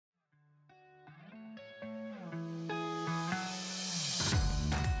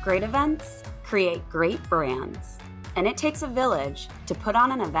Great events create great brands, and it takes a village to put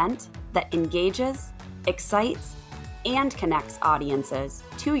on an event that engages, excites, and connects audiences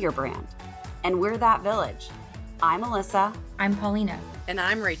to your brand. And we're that village. I'm Alyssa. I'm Paulina. And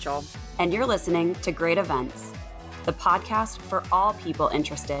I'm Rachel. And you're listening to Great Events, the podcast for all people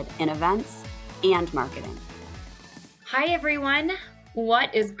interested in events and marketing. Hi, everyone.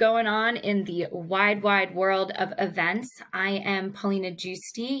 What is going on in the wide world of events? I am Paulina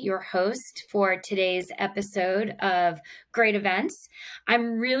Giusti, your host for today's episode of Great Events.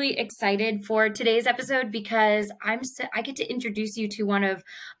 I'm really excited for today's episode because I get to introduce you to one of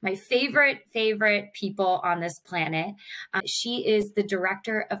my favorite people on this planet. She is the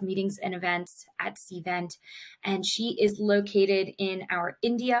director of meetings and events at Cvent, and she is located in our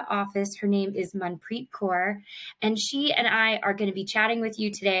India office. Her name is Manpreet Kaur, and she and I are going to be chatting with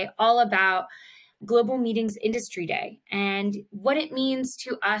you today all about Global Meetings Industry Day and what it means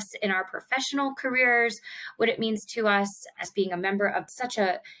to us in our professional careers, what it means to us as being a member of such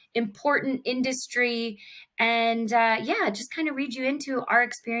a important industry, and just kind of read you into our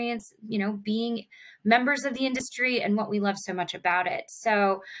experience, being members of the industry and what we love so much about it.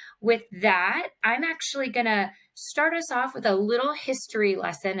 So with that, I'm actually going to start us off with a little history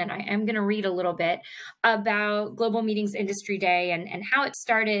lesson, and I am going to read a little bit about Global Meetings Industry Day and how it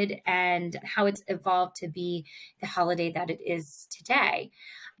started and how it's evolved to be the holiday that it is today.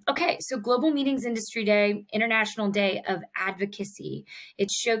 Okay, so Global Meetings Industry Day, International Day of Advocacy.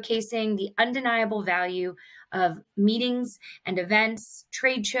 It's showcasing the undeniable value of meetings and events,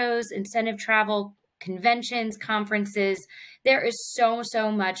 trade shows, incentive travel, conventions, conferences. There is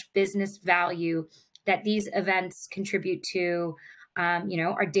so much business value that these events contribute to,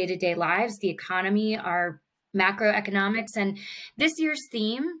 our day-to-day lives, the economy, our macroeconomics. And this year's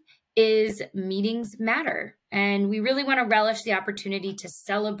theme is Meetings Matter. And we really want to relish the opportunity to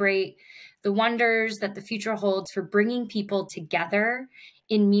celebrate the wonders that the future holds for bringing people together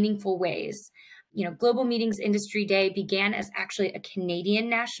in meaningful ways. Global Meetings Industry Day began as actually a Canadian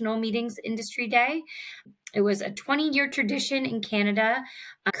National Meetings Industry Day. It was a 20-year tradition in Canada,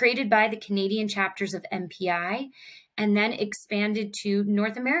 created by the Canadian chapters of MPI, and then expanded to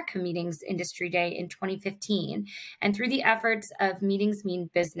North America Meetings Industry Day in 2015. And through the efforts of Meetings Mean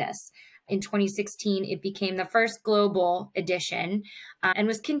Business, in 2016, it became the first global edition and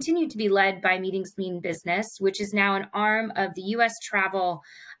was continued to be led by Meetings Mean Business, which is now an arm of the U.S. Travel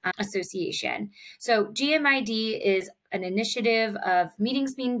Association. So GMID is an initiative of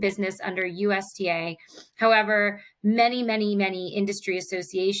Meetings Mean Business under USTA. However, many industry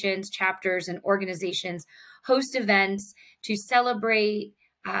associations, chapters, and organizations host events to celebrate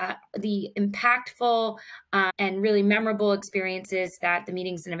the impactful and really memorable experiences that the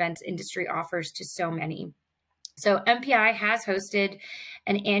meetings and events industry offers to so many. So MPI has hosted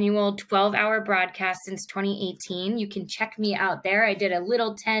an annual 12-hour broadcast since 2018. You can check me out there. I did a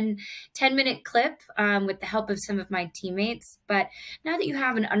little 10-minute clip with the help of some of my teammates. But now that you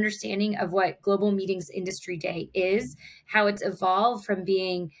have an understanding of what Global Meetings Industry Day is, how it's evolved from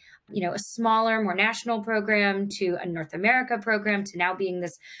being a smaller, more national program to a North America program to now being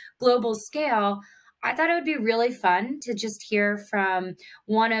this global scale, I thought it would be really fun to just hear from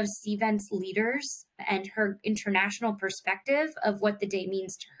one of Cvent's leaders and her international perspective of what the day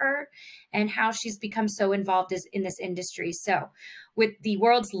means to her and how she's become so involved in this industry. So with the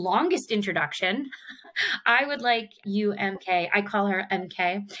world's longest introduction, I would like you, MK, I call her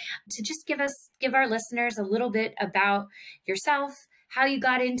MK, to just give our listeners a little bit about yourself, how you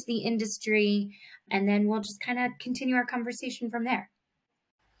got into the industry, and then we'll just kind of continue our conversation from there.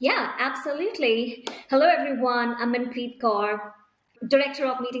 Yeah, absolutely. Hello, everyone. I'm Manpreet Kaur, Director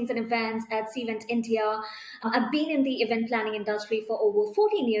of Meetings and Events at Cvent India. I've been in the event planning industry for over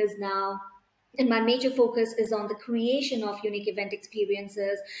 14 years now. And my major focus is on the creation of unique event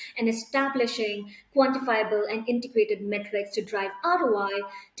experiences and establishing quantifiable and integrated metrics to drive ROI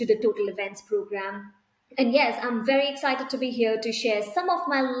to the total events program. And yes, I'm very excited to be here to share some of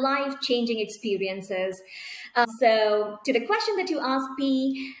my life-changing experiences. So to the question that you asked,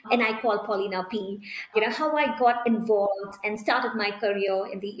 P, and I call Paulina P, how I got involved and started my career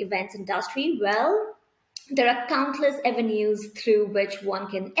in the events industry. Well, there are countless avenues through which one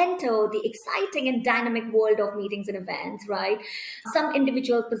can enter the exciting and dynamic world of meetings and events, right? Some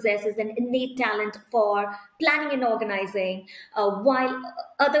individual possesses an innate talent for planning and organizing, while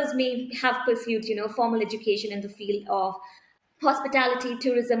others may have pursued, formal education in the field of hospitality,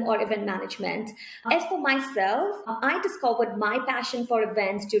 tourism, or event management. As for myself, I discovered my passion for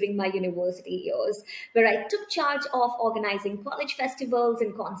events during my university years, where I took charge of organizing college festivals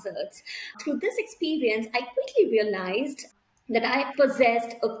and concerts. Through this experience, I quickly realized that I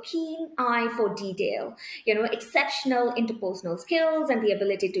possessed a keen eye for detail, exceptional interpersonal skills and the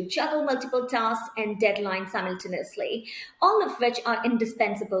ability to juggle multiple tasks and deadlines simultaneously, all of which are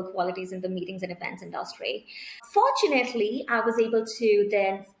indispensable qualities in the meetings and events industry. Fortunately, I was able to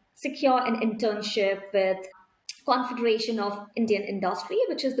then secure an internship with Confederation of Indian Industry,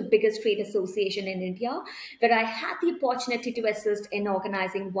 which is the biggest trade association in India, where I had the opportunity to assist in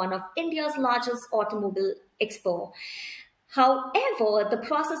organizing one of India's largest automobile expo. However, the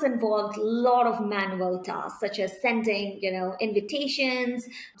process involved a lot of manual tasks, such as sending, invitations,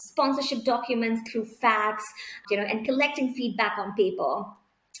 sponsorship documents through fax, and collecting feedback on paper,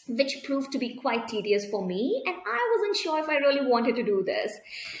 which proved to be quite tedious for me. And I wasn't sure if I really wanted to do this.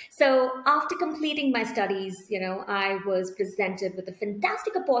 So after completing my studies, I was presented with a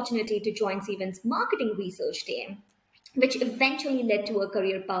fantastic opportunity to join Siemens marketing research team, which eventually led to a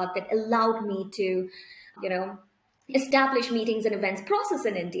career path that allowed me to, you know, establish meetings and events process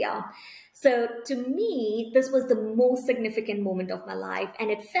in India. So to me, this was the most significant moment of my life,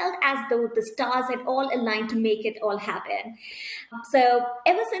 and it felt as though the stars had all aligned to make it all happen. So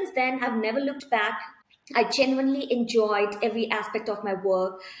ever since then, I've never looked back. I genuinely enjoyed every aspect of my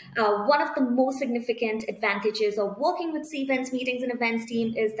work. One of the most significant advantages of working with Siemens meetings and events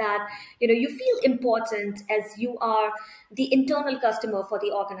team is that you feel important as you are the internal customer for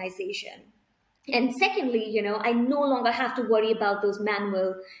the organization. And secondly, I no longer have to worry about those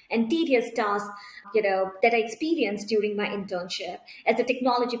manual and tedious tasks, that I experienced during my internship, as the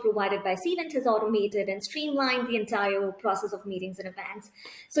technology provided by Cvent has automated and streamlined the entire process of meetings and events.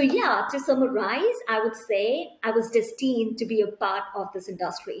 So yeah, to summarize, I would say I was destined to be a part of this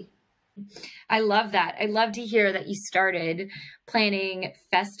industry. I love that. I love to hear that you started planning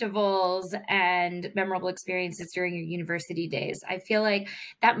festivals and memorable experiences during your university days. I feel like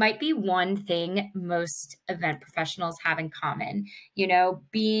that might be one thing most event professionals have in common,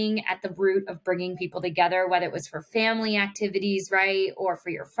 being at the root of bringing people together, whether it was for family activities, right? Or for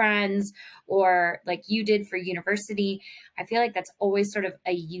your friends, or like you did for university. I feel like that's always sort of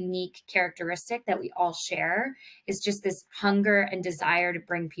a unique characteristic that we all share, is just this hunger and desire to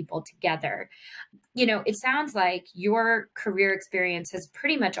bring people together. It sounds like your career experience has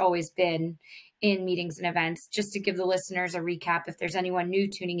pretty much always been in meetings and events. Just to give the listeners a recap, if there's anyone new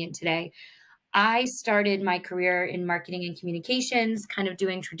tuning in today, I started my career in marketing and communications, kind of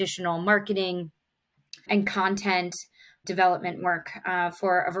doing traditional marketing and content development work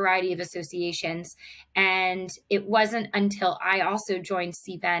for a variety of associations. And it wasn't until I also joined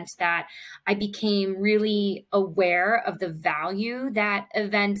Cvent that I became really aware of the value that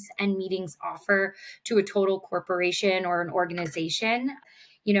events and meetings offer to a total corporation or an organization.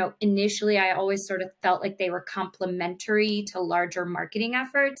 Initially, I always sort of felt like they were complementary to larger marketing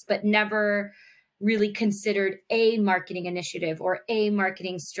efforts, but never really considered a marketing initiative or a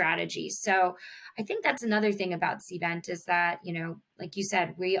marketing strategy. So I think that's another thing about Cvent is that, like you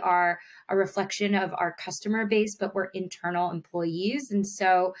said, we are a reflection of our customer base, but we're internal employees. And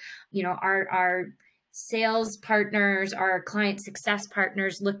so, our sales partners, our client success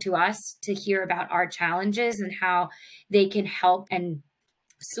partners look to us to hear about our challenges and how they can help and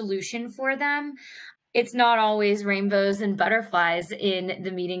solution for them. It's not always rainbows and butterflies in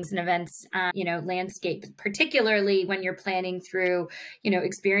the meetings and events, landscape, particularly when you're planning through,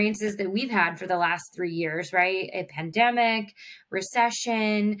 experiences that we've had for the last 3 years, right? A pandemic,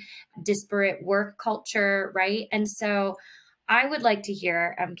 recession, disparate work culture, right? And so I would like to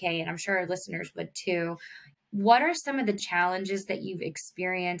hear, MK, and I'm sure our listeners would too, what are some of the challenges that you've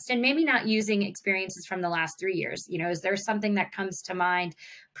experienced, and maybe not using experiences from the last 3 years? Is there something that comes to mind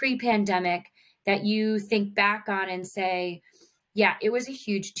pre-pandemic that you think back on and say, yeah, it was a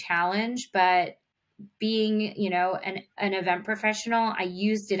huge challenge, but being, an event professional, I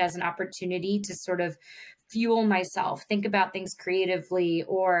used it as an opportunity to sort of fuel myself, think about things creatively,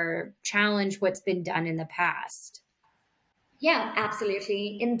 or challenge what's been done in the past? Yeah,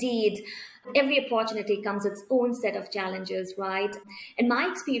 absolutely. Indeed. Every opportunity comes its own set of challenges, right? And my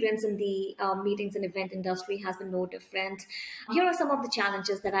experience in the meetings and event industry has been no different. Here are some of the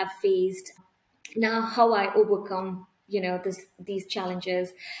challenges that I've faced. Now, how I overcome these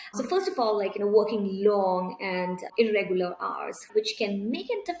challenges. So first of all, working long and irregular hours, which can make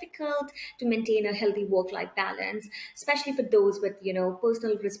it difficult to maintain a healthy work-life balance, especially for those with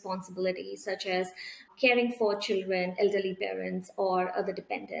personal responsibilities such as caring for children, elderly parents, or other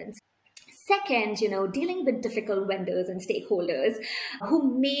dependents. Second, dealing with difficult vendors and stakeholders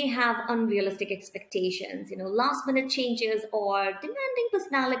who may have unrealistic expectations, last minute changes or demanding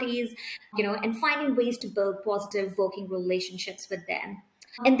personalities, and finding ways to build positive working relationships with them.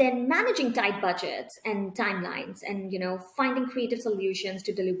 And then managing tight budgets and timelines and, finding creative solutions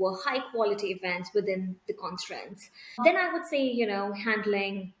to deliver high quality events within the constraints. Then I would say,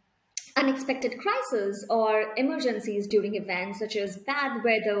 handling unexpected crises or emergencies during events such as bad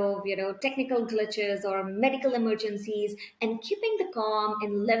weather, technical glitches or medical emergencies, and keeping the calm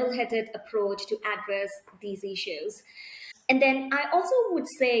and level-headed approach to address these issues. And then I also would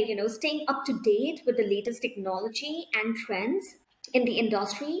say, staying up to date with the latest technology and trends in the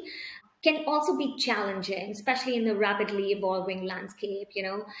industry can also be challenging, especially in the rapidly evolving landscape,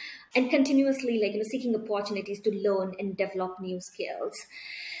 and continuously seeking opportunities to learn and develop new skills.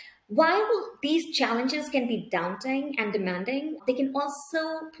 While these challenges can be daunting and demanding, they can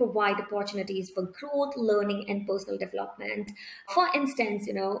also provide opportunities for growth, learning, and personal development. For instance,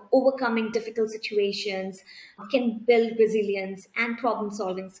 overcoming difficult situations can build resilience and problem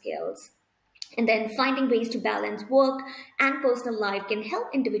solving skills. And then finding ways to balance work and personal life can help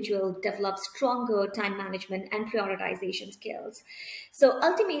individuals develop stronger time management and prioritization skills. So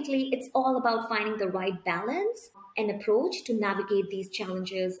ultimately, it's all about finding the right balance and approach to navigate these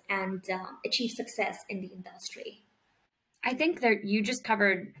challenges and achieve success in the industry. I think that you just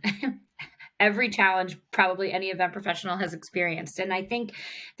covered every challenge probably any event professional has experienced. And I think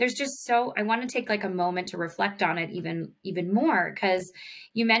there's just I want to take like a moment to reflect on it even more, because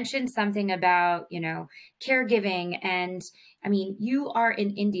you mentioned something about, caregiving. And I mean, you are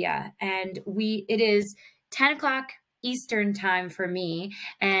in India and it is 10 o'clock Eastern time for me.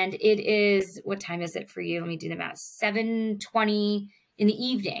 And it is, what time is it for you? Let me do the math, 7:20 in the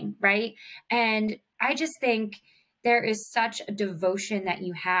evening, right? And I just think there is such a devotion that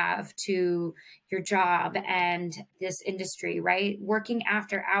you have to your job and this industry, right? Working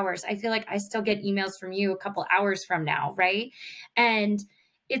after hours. I feel like I still get emails from you a couple hours from now, right? And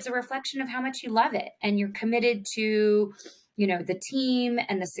it's a reflection of how much you love it and you're committed to, the team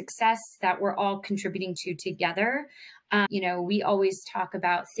and the success that we're all contributing to together. We always talk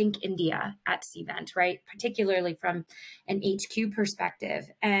about Think India at Cvent, right? Particularly from an HQ perspective.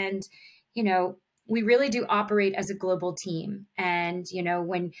 And, we really do operate as a global team. And,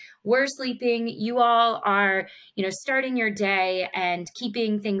 when we're sleeping, you all are, starting your day and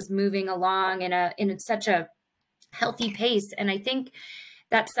keeping things moving along in such a healthy pace. And I think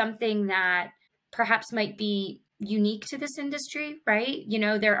that's something that perhaps might be unique to this industry, right?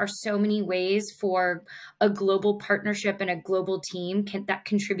 There are so many ways for a global partnership and a global team that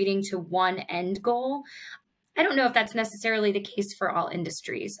contributing to one end goal. I don't know if that's necessarily the case for all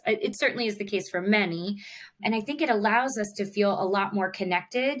industries. It certainly is the case for many. And I think it allows us to feel a lot more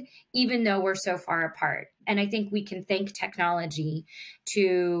connected, even though we're so far apart. And I think we can thank technology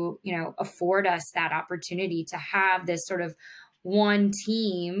to, afford us that opportunity to have this sort of one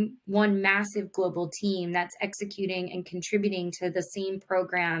team, one massive global team that's executing and contributing to the same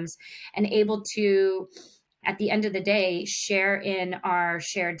programs and able to, at the end of the day, share in our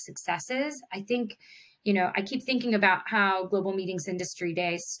shared successes. I think, I keep thinking about how Global Meetings Industry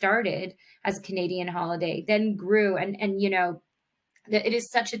Day started as a Canadian holiday, then grew. And that it is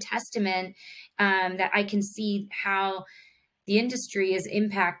such a testament that I can see how the industry is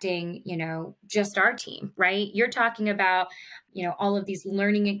impacting, just our team, right? You're talking about, all of these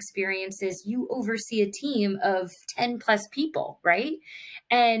learning experiences. You oversee a team of 10 plus people, right?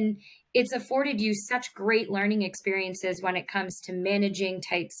 And it's afforded you such great learning experiences when it comes to managing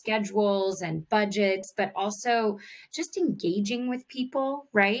tight schedules and budgets, but also just engaging with people,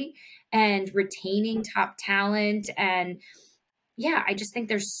 right? And retaining top talent. And yeah, I just think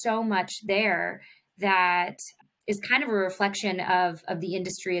there's so much there that is kind of a reflection of the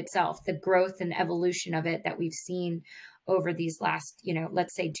industry itself, the growth and evolution of it that we've seen over these last,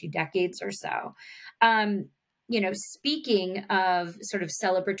 let's say 2 decades or so. Speaking of sort of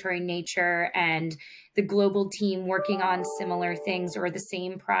celebratory nature and the global team working on similar things or the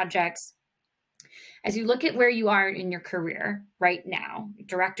same projects, as you look at where you are in your career right now,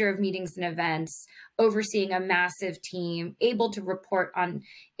 director of meetings and events, overseeing a massive team, able to report on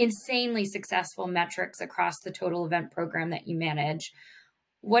insanely successful metrics across the total event program that you manage,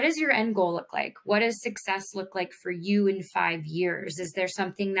 what does your end goal look like? What does success look like for you in 5 years? Is there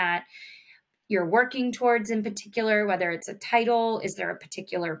something that you're working towards in particular, whether it's a title? Is there a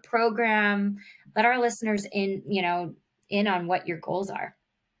particular program? Let our listeners in on what your goals are.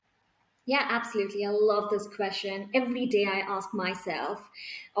 Yeah, absolutely. I love this question. Every day I ask myself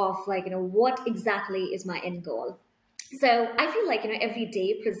of what exactly is my end goal? So I feel like, every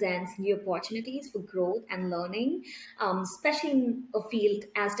day presents new opportunities for growth and learning, especially in a field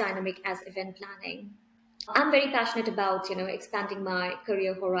as dynamic as event planning. I'm very passionate about, expanding my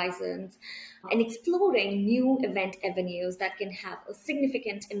career horizons and exploring new event avenues that can have a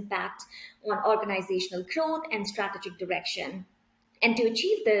significant impact on organizational growth and strategic direction. And to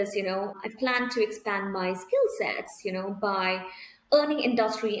achieve this, I plan to expand my skill sets, by earning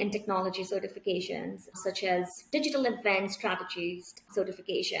industry and technology certifications such as digital event strategist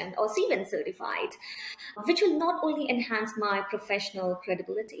certification or CVEN certified, which will not only enhance my professional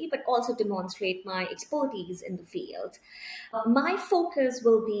credibility but also demonstrate my expertise in the field. My focus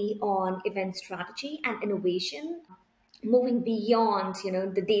will be on event strategy and innovation, moving beyond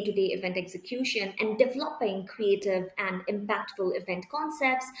the day-to-day event execution and developing creative and impactful event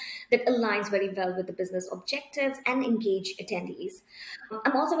concepts that aligns very well with the business objectives and engage attendees.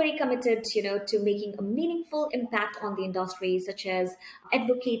 I'm also very committed to making a meaningful impact on the industry, such as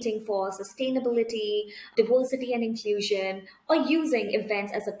advocating for sustainability, diversity and inclusion, or using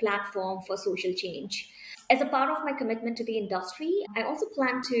events as a platform for social change. As a part of my commitment to the industry, I also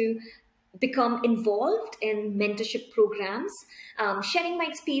plan to become involved in mentorship programs, sharing my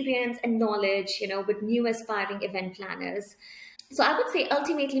experience and knowledge, with new aspiring event planners. So I would say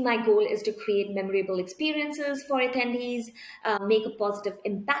ultimately my goal is to create memorable experiences for attendees, make a positive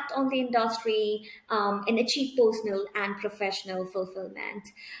impact on the industry, and achieve personal and professional fulfillment.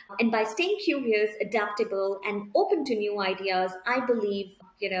 And by staying curious, adaptable, and open to new ideas, I believe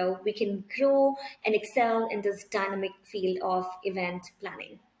we can grow and excel in this dynamic field of event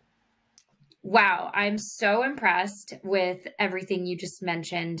planning. Wow, I'm so impressed with everything you just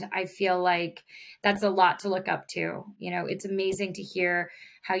mentioned. I feel like that's a lot to look up to. It's amazing to hear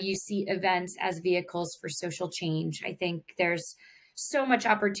how you see events as vehicles for social change. I think there's so much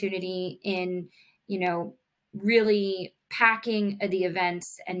opportunity in, really packing the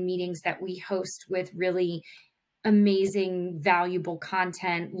events and meetings that we host with really amazing, valuable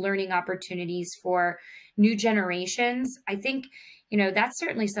content, learning opportunities for new generations. I think, that's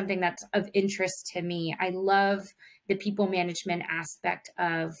certainly something that's of interest to me. I love the people management aspect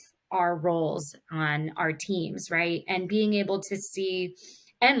of our roles on our teams, right? And being able to see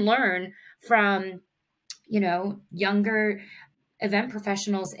and learn from, younger event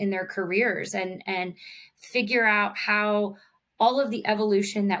professionals in their careers and figure out how all of the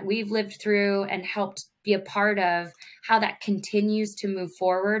evolution that we've lived through and helped be a part of, how that continues to move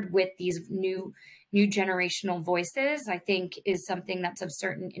forward with these new generational voices, I think is something that's of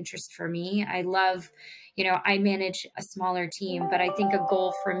certain interest for me. I love, I manage a smaller team, but I think a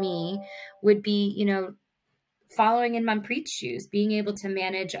goal for me would be, following in Manpreet's shoes, being able to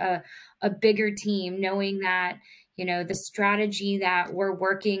manage a bigger team, knowing that, the strategy that we're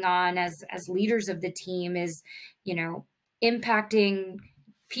working on as leaders of the team is, impacting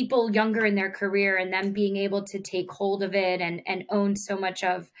people younger in their career and them being able to take hold of it and own so much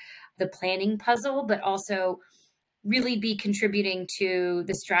of the planning puzzle, but also really be contributing to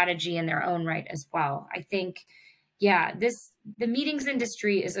the strategy in their own right as well. I think, the meetings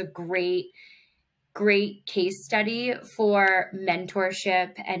industry is a great case study for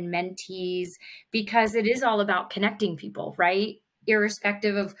mentorship and mentees, because it is all about connecting people, right?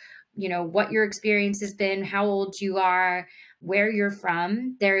 Irrespective of, what your experience has been, how old you are, where you're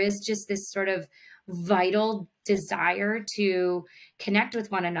from, there is just this sort of vital desire to connect with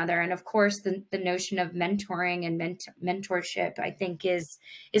one another. And of course, the notion of mentoring and mentorship, I think is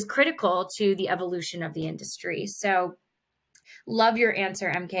critical to the evolution of the industry. So love your answer,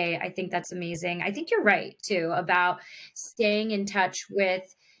 MK. I think that's amazing. I think you're right too about staying in touch with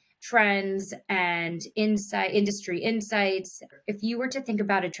trends and industry insights. If you were to think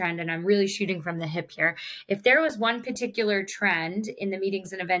about a trend, and I'm really shooting from the hip here, if there was one particular trend in the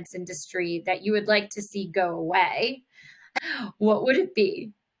meetings and events industry that you would like to see go away, what would it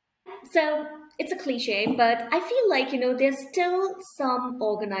be? So it's a cliche, but I feel like, there's still some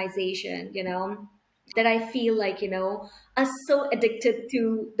organization, that I feel like, are so addicted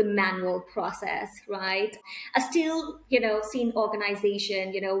to the manual process, right? I still, seen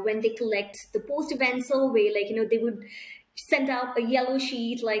organization, when they collect the post-event survey, like, they would send out a yellow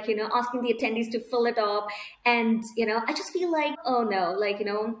sheet, like, asking the attendees to fill it up. And, I just feel like, oh no, like,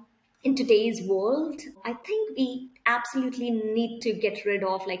 in today's world, I think we absolutely need to get rid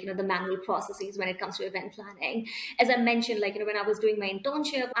of the manual processes when it comes to event planning. As I mentioned, when I was doing my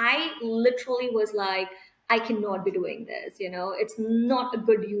internship, I literally was like, I cannot be doing this. It's not a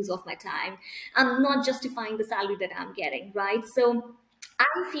good use of my time. I'm not justifying the salary that I'm getting, right? So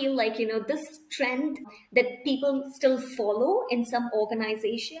I feel like, this trend that people still follow in some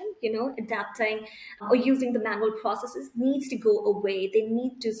organization, adapting or using the manual processes needs to go away. They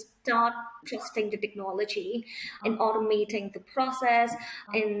need to start trusting the technology and automating the process,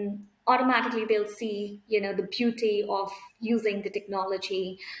 and automatically they'll see, the beauty of using the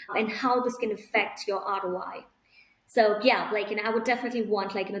technology and how this can affect your ROI. So yeah, like, I would definitely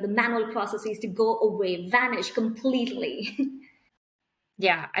want, like, the manual processes to go away, vanish completely.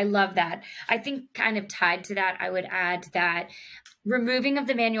 Yeah, I love that. I think kind of tied to that, I would add that removing of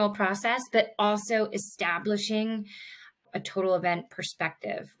the manual process, but also establishing a total event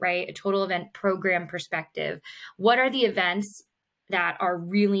perspective, right? A total event program perspective. What are the events that are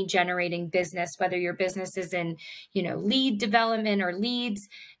really generating business, whether your business is in, lead development or leads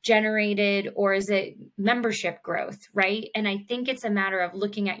generated, or is it membership growth, right? And I think it's a matter of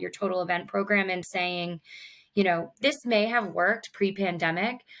looking at your total event program and saying, this may have worked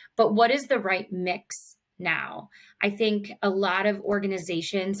pre-pandemic, but what is the right mix now? I think a lot of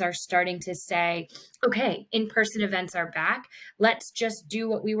organizations are starting to say, okay, in-person events are back. Let's just do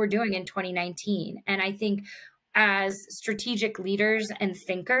what we were doing in 2019. And I think as strategic leaders and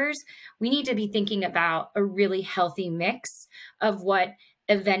thinkers, we need to be thinking about a really healthy mix of what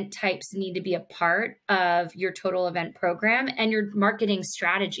event types need to be a part of your total event program and your marketing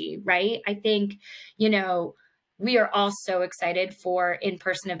strategy, right? I think, we are all so excited for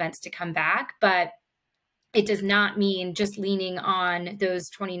in-person events to come back, but it does not mean just leaning on those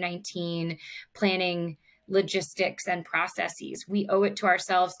 2019 planning logistics and processes. We owe it to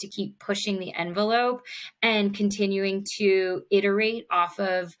ourselves to keep pushing the envelope and continuing to iterate off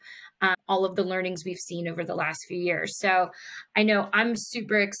of all of the learnings we've seen over the last few years. So I know I'm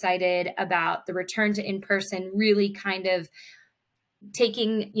super excited about the return to in-person, really kind of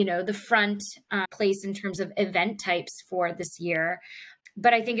taking, the front place in terms of event types for this year.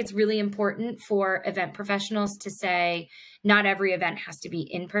 But I think it's really important for event professionals to say, not every event has to be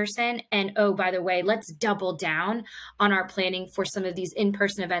in person. And oh, by the way, let's double down on our planning for some of these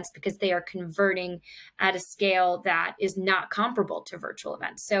in-person events because they are converting at a scale that is not comparable to virtual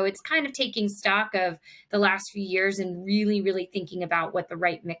events. So it's kind of taking stock of the last few years and really, really thinking about what the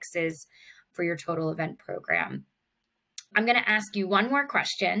right mix is for your total event program. I'm going to ask you one more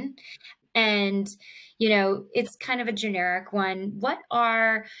question. And, it's kind of a generic one. What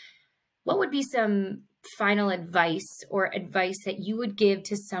would be some final advice or advice that you would give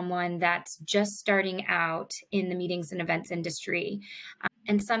to someone that's just starting out in the meetings and events industry?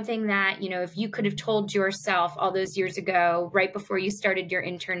 And something that, if you could have told yourself all those years ago, right before you started your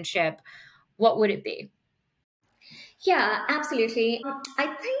internship, what would it be? Yeah, absolutely. I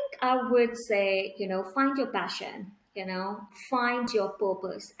think I would say, find your passion, find your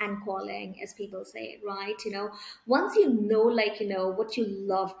purpose and calling, as people say, right? Once what you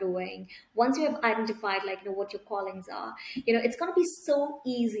love doing, once you have identified, what your callings are, it's going to be so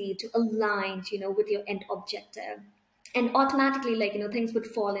easy to align, with your end objective. And automatically, things would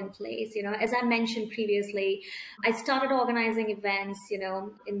fall in place. As I mentioned previously, I started organizing events,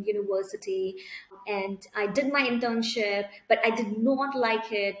 in university, and I did my internship, but I did not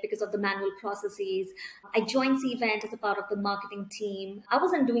like it because of the manual processes. I joined Cvent as a part of the marketing team. I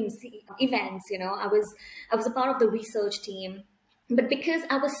wasn't doing events, I was a part of the research team. But because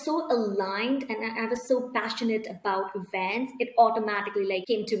I was so aligned and I was so passionate about events, it automatically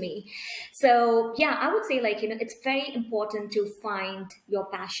came to me. So yeah, I would say it's very important to find your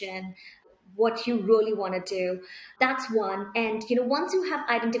passion, what you really want to do. That's one. And once you have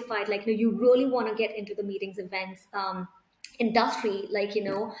identified you really want to get into the meetings, events industry,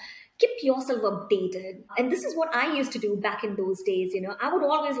 keep yourself updated. And this is what I used to do back in those days. I would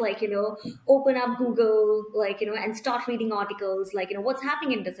always open up Google, and start reading articles, what's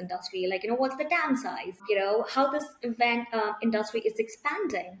happening in this industry, what's the TAM size, how this event industry is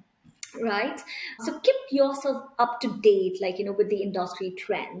expanding, right? So keep yourself up to date, with the industry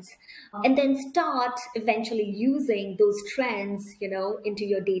trends, and then start eventually using those trends, into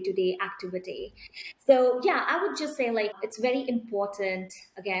your day-to-day activity. So yeah, I would just say it's very important,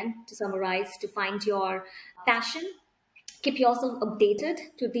 again, to summarize, to find your passion, keep yourself updated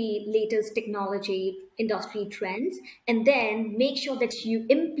to the latest technology industry trends, and then make sure that you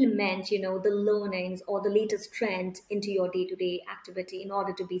implement the learnings or the latest trend into your day-to-day activity in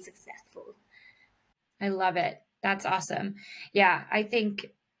order to be successful. I love it. That's awesome. Yeah, I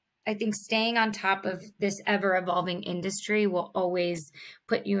think I think staying on top of this ever-evolving industry will always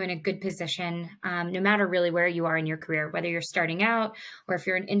put you in a good position, no matter really where you are in your career, whether you're starting out or if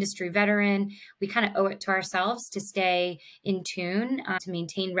you're an industry veteran. We kind of owe it to ourselves to stay in tune, to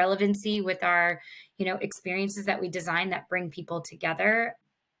maintain relevancy with our, experiences that we design that bring people together.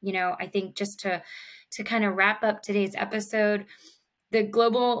 I think just to kind of wrap up today's episode, the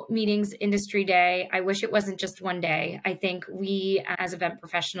Global Meetings Industry Day, I wish it wasn't just one day. I think we as event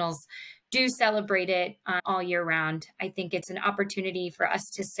professionals do celebrate it all year round. I think it's an opportunity for us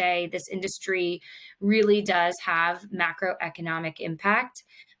to say this industry really does have macroeconomic impact.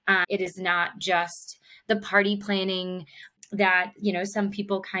 It is not just the party planning that, some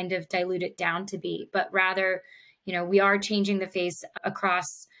people kind of dilute it down to be, but rather, we are changing the face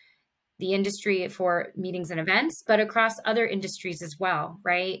across the industry for meetings and events, but across other industries as well,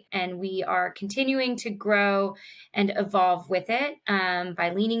 right? And we are continuing to grow and evolve with it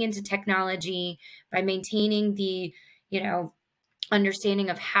by leaning into technology, by maintaining the, understanding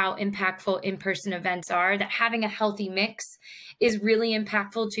of how impactful in-person events are, that having a healthy mix is really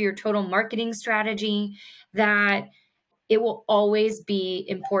impactful to your total marketing strategy, that it will always be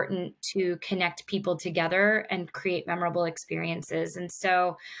important to connect people together and create memorable experiences. And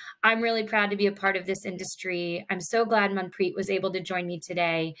so I'm really proud to be a part of this industry. I'm so glad Manpreet was able to join me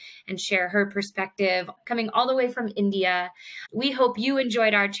today and share her perspective coming all the way from India. We hope you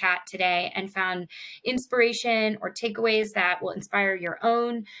enjoyed our chat today and found inspiration or takeaways that will inspire your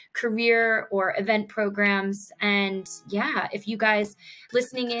own career or event programs. And yeah, if you guys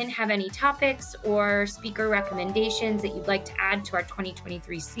listening in have any topics or speaker recommendations that you'd like to add to our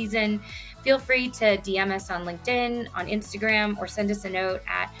 2023 season, feel free to DM us on LinkedIn, on Instagram, or send us a note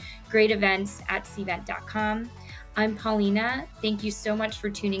at greatevents@cvent.com. I'm Paulina. Thank you so much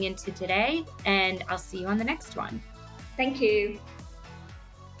for tuning into today, and I'll see you on the next one. Thank you.